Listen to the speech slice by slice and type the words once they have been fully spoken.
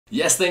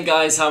Yes then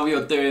guys, how are you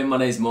all doing? My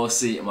name's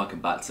Morsey and welcome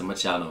back to my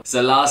channel.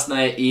 So last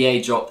night EA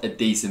dropped a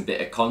decent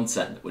bit of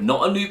content. Well,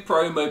 not a new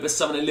promo but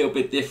something a little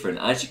bit different.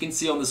 As you can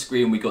see on the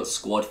screen we got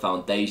squad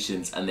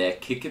foundations and they're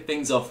kicking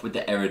things off with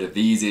the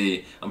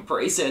Eredivisie. I'm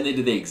pretty certain they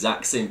did the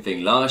exact same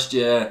thing last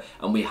year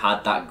and we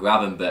had that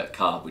Gravenberg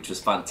card which was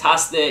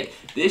fantastic.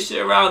 This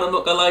year around, I'm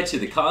not gonna lie to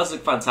you, the cards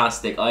look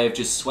fantastic. I have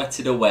just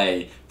sweated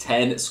away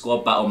 10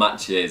 squad battle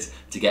matches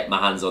to get my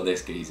hands on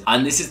this geezer.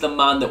 And this is the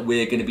man that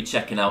we're going to be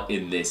checking out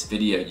in this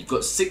video. You've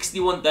got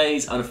 61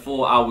 days and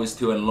 4 hours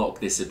to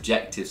unlock this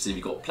objective, so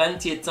you've got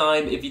plenty of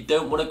time. If you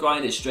don't want to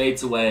grind it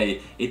straight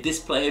away, if this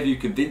player view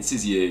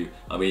convinces you,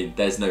 I mean,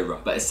 there's no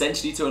rush. But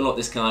essentially to unlock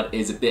this card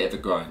is a bit of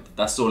a grind.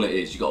 That's all it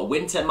is. You've got to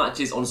win 10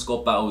 matches on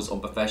squad battles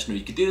on professional.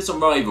 You can do this on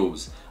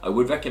rivals. I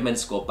would recommend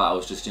squad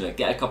battles, just, you know,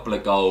 get a couple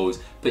of goals,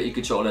 put your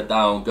controller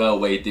down, go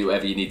away, do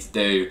whatever you need to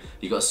do.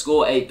 You've got to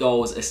score 8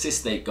 goals,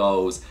 assist 8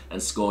 goals,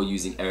 and score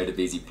using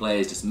Eredivisie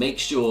players. Just make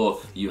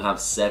sure you have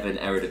 7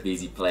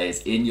 Eredivisie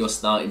players in your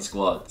starting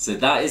squad. So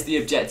that is the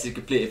objective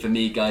completed for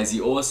me, guys.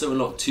 You also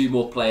unlock 2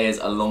 more players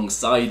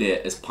alongside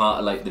it as part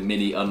of like the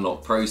mini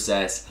unlock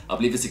process. I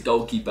believe it's a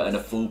goalkeeper and a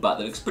fullback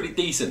that looks pretty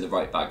decent, the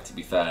right back to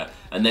be fair.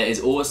 And there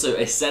is also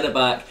a centre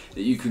back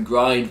that you can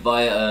grind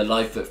via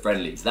live foot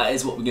friendlies. That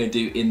is what we're going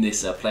to do in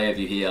this player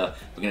view here.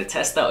 We're going to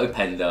test out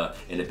Openda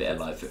in a bit of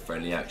live foot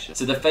friendly action.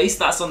 So the face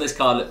stats on this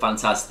card look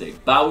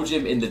fantastic.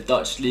 Belgium in the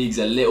Dutch league's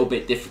a little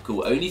bit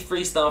difficult. Only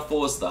 3-star,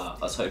 4-star.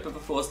 I was hoping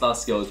for 4-star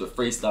skills, but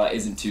 3-star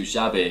isn't too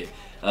shabby.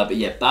 But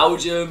yeah,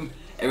 Belgium,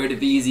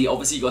 Eredivisie,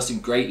 obviously you got some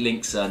great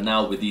links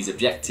now with these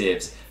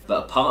objectives.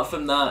 But apart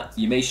from that,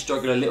 you may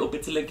struggle a little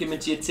bit to link him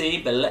into your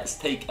team, but let's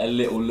take a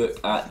little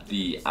look at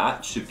the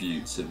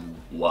attributes and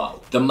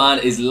wow. The man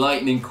is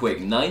lightning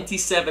quick,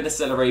 97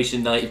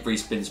 acceleration, 93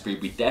 sprint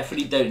speed. We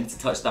definitely don't need to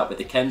touch that with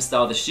the chem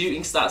style. The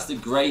shooting stats are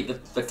great,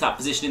 the tap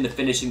positioning, the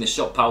finishing, the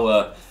shot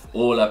power,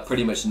 all are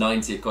pretty much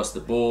 90 across the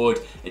board.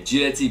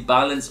 Agility,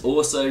 balance,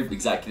 also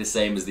exactly the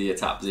same as the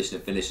attack position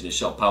and finishing and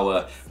shot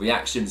power.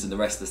 Reactions and the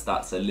rest of the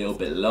stats are a little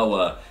bit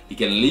lower. He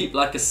can leap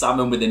like a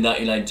salmon with the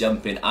 99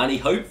 jumping, and he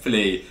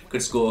hopefully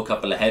could score a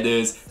couple of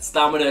headers.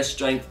 Stamina,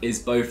 strength is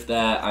both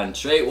there, and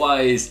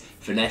trait-wise,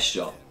 finesse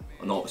shot.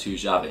 Not too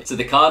shabby. So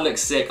the card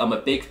looks sick. I'm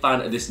a big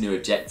fan of this new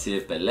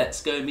objective, but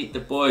let's go meet the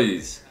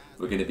boys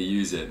we're going to be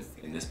using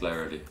in this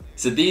player review.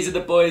 So these are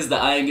the boys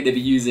that I am going to be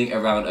using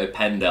around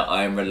Openda.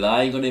 I am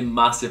relying on him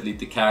massively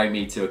to carry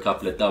me to a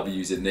couple of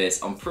W's in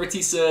this. I'm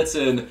pretty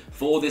certain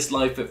for this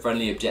live foot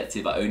friendly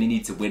objective I only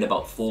need to win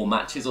about 4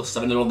 matches or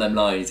something along them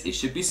lines. It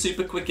should be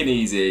super quick and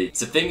easy.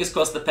 So fingers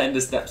crossed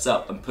Openda steps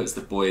up and puts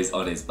the boys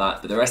on his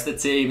back. But the rest of the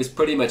team is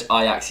pretty much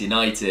Ajax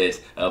United.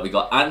 We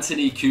got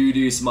Anthony,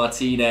 Kudus,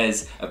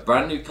 Martinez, a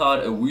brand new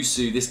card,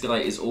 Owusu. This guy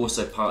is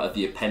also part of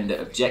the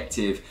Openda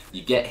objective.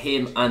 You get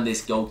him and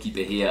this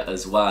goalkeeper here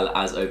as well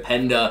as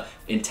Openda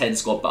in 10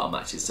 squad battle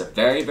matches. So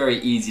very, very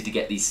easy to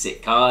get these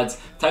sick cards.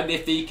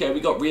 Tagliafico, we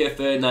got Rio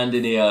Ferdinand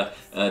in here,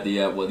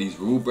 these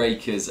rule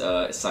breakers,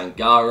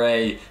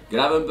 Sangare,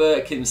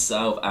 Gravenberg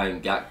himself,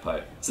 and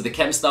Gakpo. So the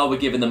chem style we're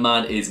giving the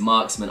man is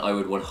marksman. I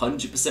would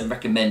 100%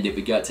 recommend it.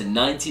 We go up to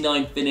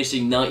 99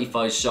 finishing,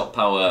 95 shot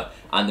power,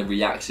 and the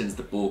reactions,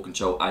 the ball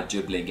control, and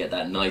dribbling get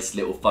that nice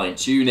little fine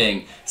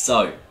tuning.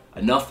 So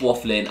enough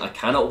waffling. I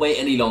cannot wait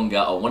any longer.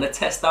 I want to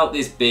test out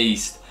this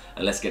beast.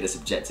 And let's get this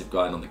objective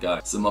grind on the go.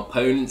 So my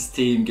opponent's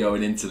team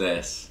going into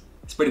this,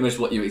 it's pretty much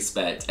what you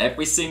expect.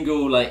 Every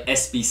single like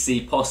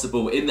SBC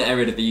possible in the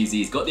Eredivisie.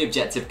 He's got the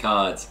objective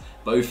cards.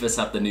 Both of us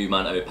have the new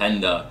man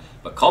Openda.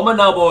 But come on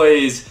now,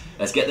 boys.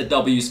 Let's get the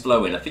W's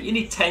flowing. I think you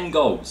need 10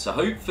 goals. So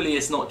hopefully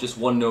it's not just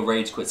 1-0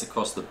 rage quits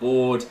across the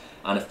board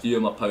and a few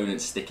of my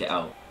opponents stick it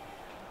out.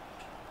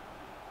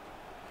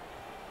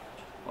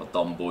 Well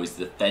done, boys.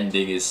 The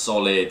defending is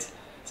solid.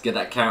 Let's get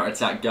that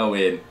counter-attack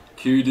going.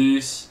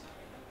 Kudus.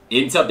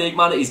 Into big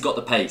man, he's got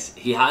the pace.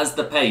 He has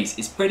the pace.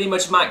 It's pretty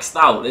much maxed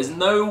out. There's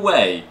no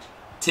way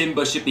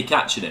Timber should be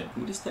catching him.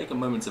 We'll just take a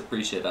moment to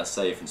appreciate that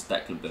save from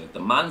Stecklenburg.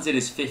 The man's in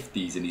his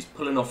 50s and he's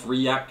pulling off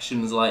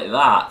reactions like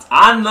that.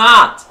 And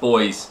that,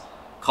 boys.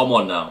 Come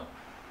on now.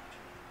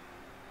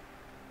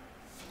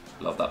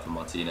 Love that from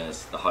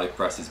Martinez. The high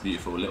press is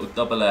beautiful. Little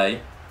double A.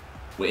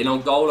 We're in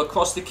on goal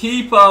across the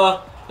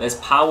keeper. There's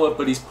power,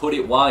 but he's put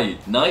it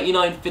wide.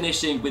 99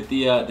 finishing with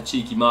the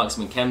cheeky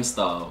marksman chem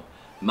style.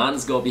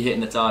 Man's got to be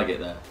hitting the target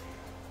there.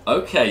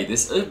 Okay,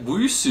 this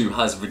Owusu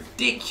has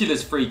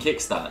ridiculous free kick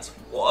stats.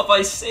 What have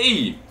I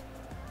seen?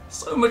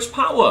 So much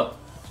power.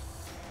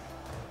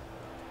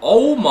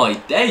 Oh my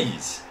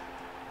days.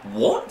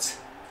 What?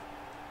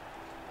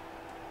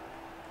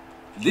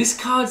 This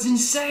card's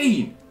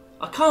insane.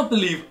 I can't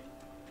believe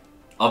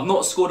I've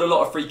not scored a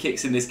lot of free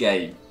kicks in this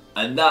game.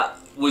 And that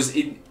was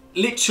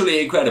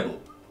literally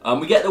incredible.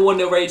 We get the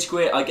 1-0 rage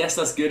quit. I guess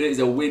that's good. It is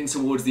a win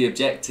towards the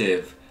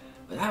objective.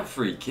 But that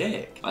free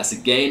kick. That's a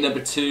game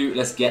number 2.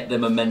 Let's get the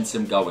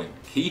momentum going.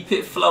 Keep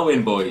it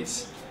flowing,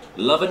 boys.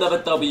 Love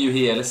another W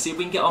here. Let's see if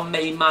we can get our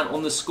main man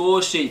on the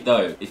score sheet,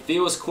 though. It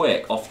feels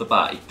quick off the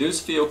bat. It does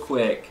feel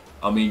quick.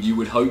 I mean, you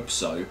would hope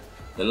so.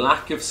 The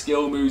lack of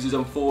skill moves is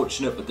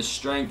unfortunate, but the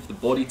strength, the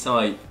body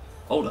type...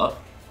 Hold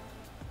up.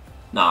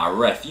 Nah,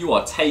 ref, you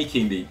are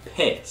taking the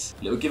piss.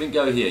 Little give and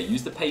go here.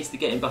 Use the pace to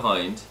get in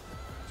behind.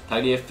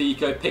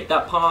 Tagliafico, pick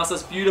that pass.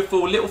 That's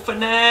beautiful. Little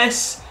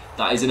finesse.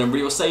 That is an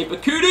unreal save,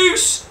 but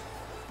Kudus!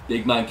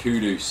 Big man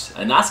Kudus.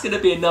 And that's going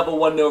to be another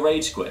 1-0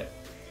 rage quit.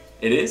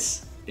 It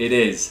is? It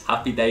is.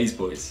 Happy days,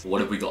 boys. What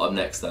have we got up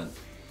next then?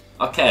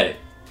 Okay,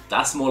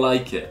 that's more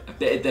like it. A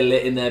bit of De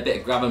Ligt in there, a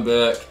bit of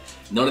Gravenberch.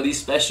 None of these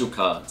special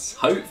cards.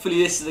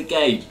 Hopefully this is the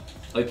game.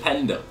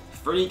 Openda.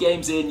 3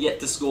 games in, yet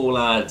to score,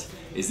 lad.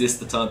 Is this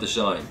the time to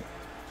shine?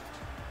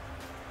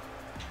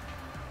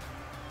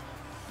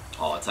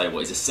 Oh, I tell you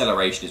what, his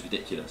acceleration is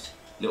ridiculous.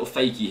 Little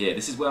fakey here.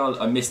 This is where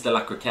I missed the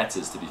La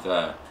Croquetas, to be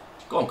fair.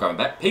 Go on,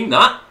 Gravenberch. Ping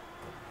that.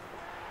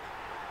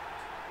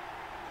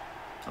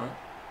 Alright.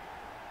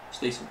 It's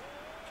decent.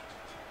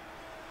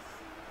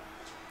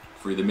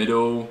 Through the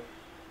middle.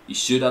 He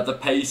should have the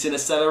pace and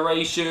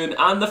acceleration.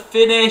 And the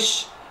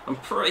finish. I'm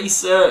pretty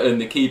certain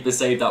the keeper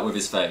saved that with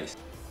his face.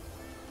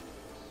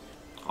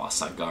 Oh,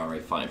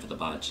 Sangare fighting for the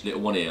badge.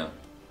 Little one here.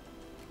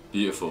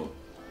 Beautiful.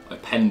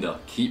 Openda.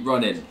 Keep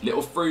running.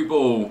 Little through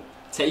ball.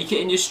 Take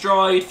it in your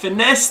stride.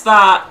 Finesse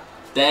that.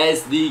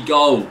 There's the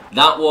goal.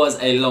 That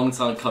was a long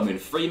time coming.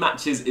 3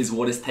 matches is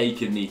what it's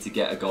taken me to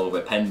get a goal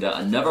with Openda.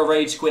 Another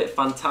rage quit.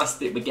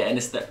 Fantastic. We're getting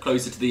a step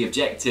closer to the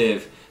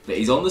objective. But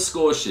he's on the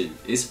score sheet.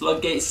 Is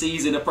floodgate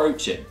season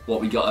approaching?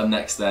 What we got up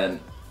next then?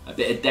 A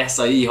bit of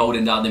Desai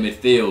holding down the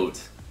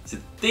midfield. It's a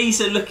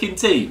decent looking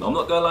team. I'm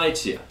not going to lie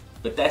to you.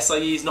 But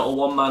Desai is not a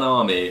one-man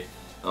army.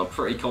 I'm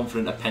pretty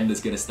confident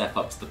Openda's going to step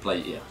up to the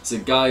plate here. So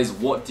guys,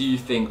 what do you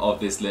think of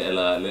this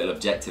little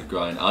objective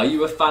grind? Are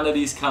you a fan of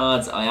these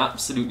cards? I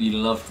absolutely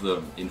love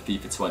them in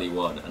FIFA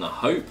 21. And I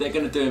hope they're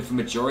going to do them for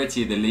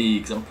majority of the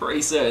leagues. I'm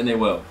pretty certain they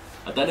will.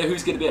 I don't know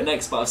who's going to be up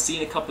next, but I've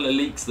seen a couple of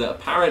leaks that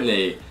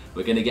apparently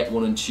we're going to get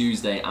one on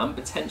Tuesday and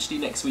potentially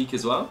next week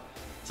as well.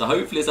 So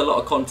hopefully there's a lot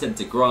of content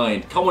to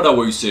grind. Come on,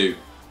 Owusu.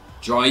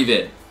 Drive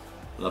in.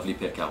 Lovely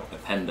pick out.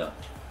 Openda.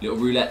 Little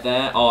roulette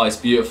there. Oh, it's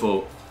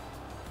beautiful.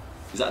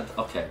 Is that...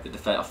 Okay, the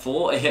defense. I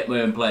thought I hit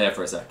my own player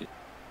for a second.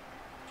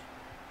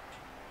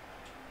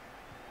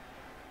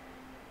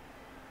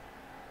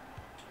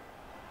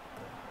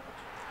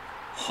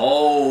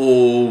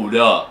 Hold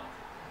up.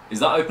 Is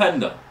that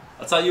Openda?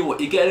 I'll tell you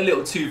what, you're getting a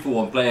little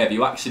 2-for-1 player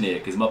view action here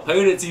because my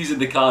opponent's using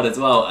the card as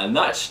well, and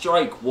that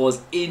strike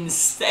was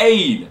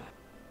insane.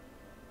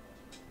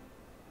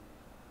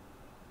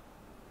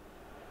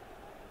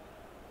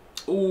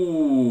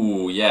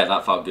 Ooh, yeah,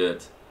 that felt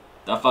good.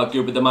 That felt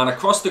good with the man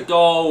across the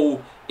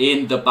goal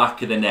in the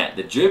back of the net.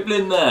 The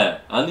dribbling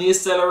there and the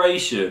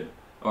acceleration.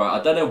 Alright,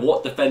 I don't know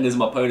what defenders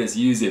my opponent's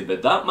using,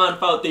 but that man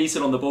felt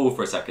decent on the ball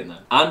for a second then.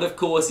 And of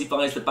course, he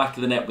finds the back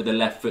of the net with the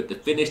left foot. The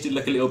finish did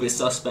look a little bit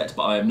suspect,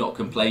 but I am not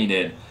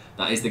complaining.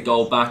 That is the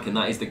goal back, and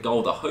that is the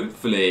goal that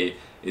hopefully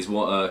is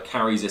what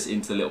carries us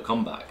into the little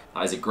comeback.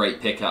 That is a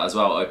great pick out as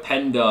well.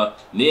 Openda,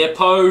 near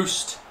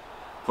post.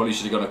 Probably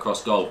should have gone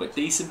across goal, but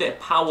decent bit of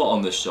power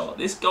on the shot.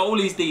 This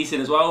goalie's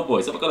decent as well,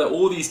 boys. I've got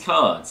all these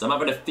cards. I'm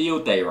having a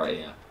field day right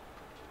here.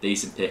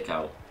 Decent pick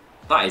out.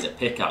 That is a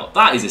pick out.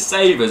 That is a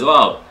save as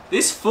well.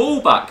 This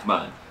fullback,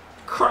 man,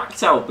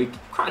 cracked out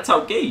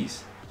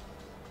geese.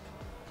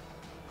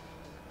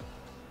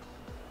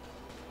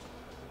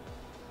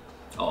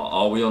 Oh,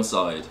 are we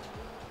onside?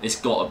 It's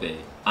got to be.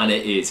 And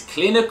it is.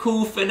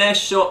 Clinical finesse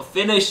shot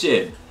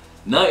finishing.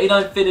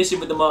 99 finishing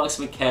with the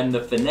marksman Ken.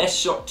 The finesse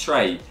shot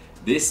trait.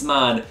 This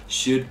man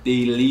should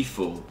be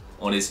lethal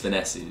on his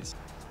finesses.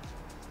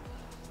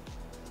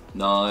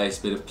 Nice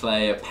bit of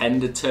play.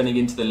 Openda turning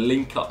into the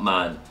link-up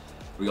man.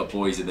 We got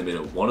boys in the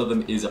middle. One of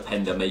them is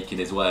Openda making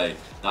his way.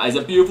 That is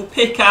a beautiful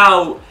pick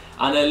out.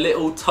 And a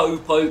little toe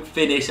poke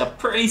finish. I'm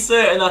pretty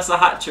certain that's a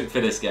hat-trick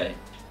for this game.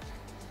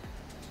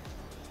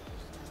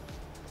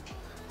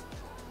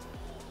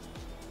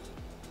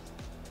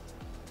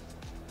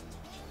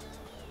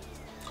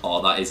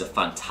 Oh, that is a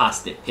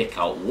fantastic pick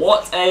out.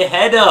 What a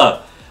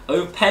header!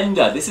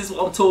 Openda, this is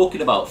what I'm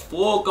talking about.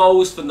 4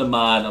 goals from the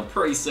man. I'm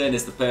pretty certain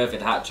it's the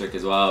perfect hat-trick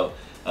as well.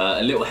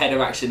 A little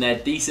header action there.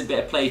 Decent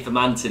bit of play from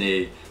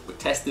Anthony. We're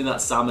testing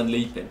that salmon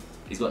leaping.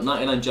 He's got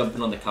 99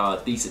 jumping on the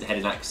card. Decent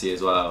heading accuracy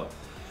as well.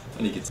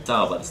 And you can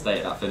tell by the state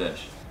of that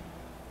finish.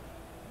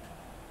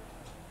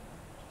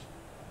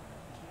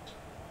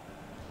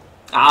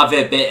 Have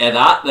a bit of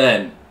that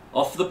then.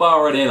 Off the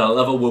bar and in. I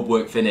love a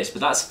woodwork finish.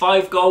 But that's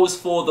 5 goals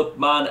for the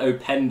man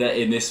Openda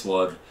in this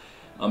one.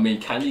 I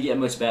mean, can you get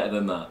much better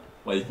than that?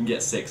 Well, you can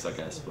get 6, I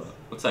guess, but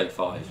we'll take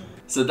 5.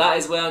 So that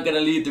is where I'm going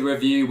to leave the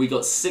review. We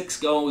got 6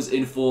 goals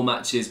in 4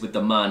 matches with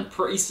the man.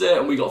 Pretty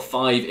certain we got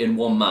 5 in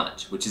 1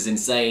 match, which is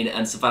insane.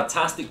 And some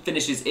fantastic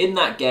finishes in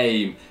that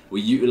game.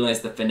 We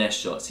utilised the finesse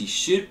shots. He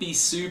should be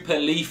super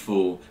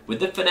lethal. With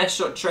the finesse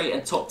shot trait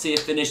and top tier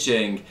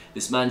finishing,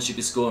 this man should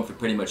be scoring from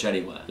pretty much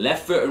anywhere.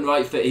 Left foot and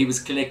right foot, he was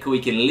clinical. He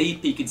can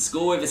leap, he can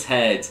score with his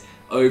head.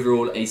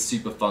 Overall, a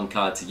super fun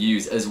card to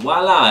use, as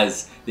well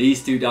as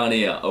these 2 down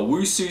here.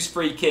 Owusu's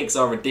free kicks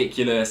are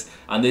ridiculous,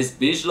 and this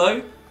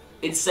Bijlo,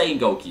 insane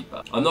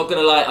goalkeeper. I'm not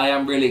gonna lie, I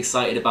am really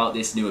excited about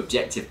this new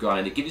objective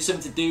grind. It gives you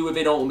something to do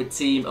within Ultimate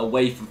Team,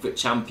 away from FUT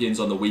Champions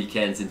on the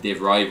weekends and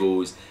Div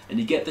Rivals, and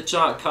you get the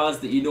chart cards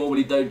that you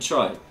normally don't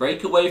try.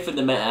 Break away from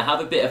the meta, have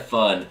a bit of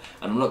fun,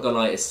 and I'm not gonna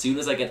lie, as soon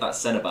as I get that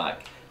centre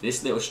back,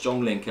 this little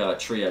strong link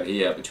trio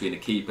here between the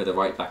keeper, the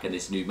right back, and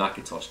this new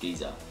Mac-Intosch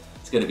geezer,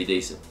 it's going to be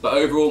decent. But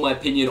overall, my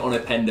opinion on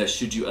Openda,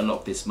 should you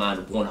unlock this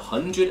man,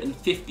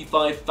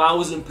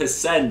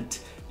 155,000%.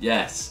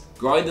 Yes.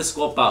 Grind the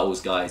squad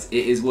battles, guys.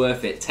 It is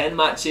worth it. 10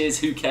 matches,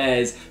 who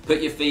cares?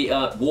 Put your feet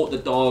up, walk the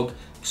dog,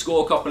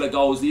 score a couple of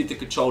goals, leave the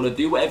controller,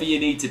 do whatever you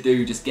need to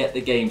do. Just get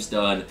the games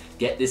done,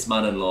 get this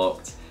man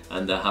unlocked,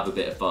 and have a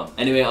bit of fun.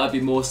 Anyway, I've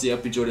been Morsey. I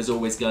hope you enjoyed as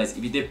always, guys.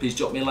 If you did, please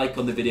drop me a like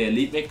on the video.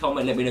 Leave me a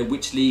comment. Let me know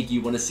which league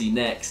you want to see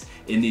next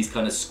in these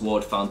kind of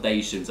squad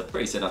foundations. I'm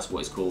pretty sure that's what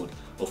it's called.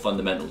 Or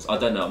fundamentals. I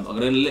don't know. I'm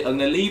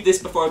gonna leave this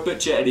before I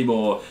butcher it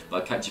anymore. But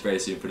I'll catch you very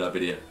soon for that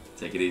video.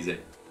 Take it easy.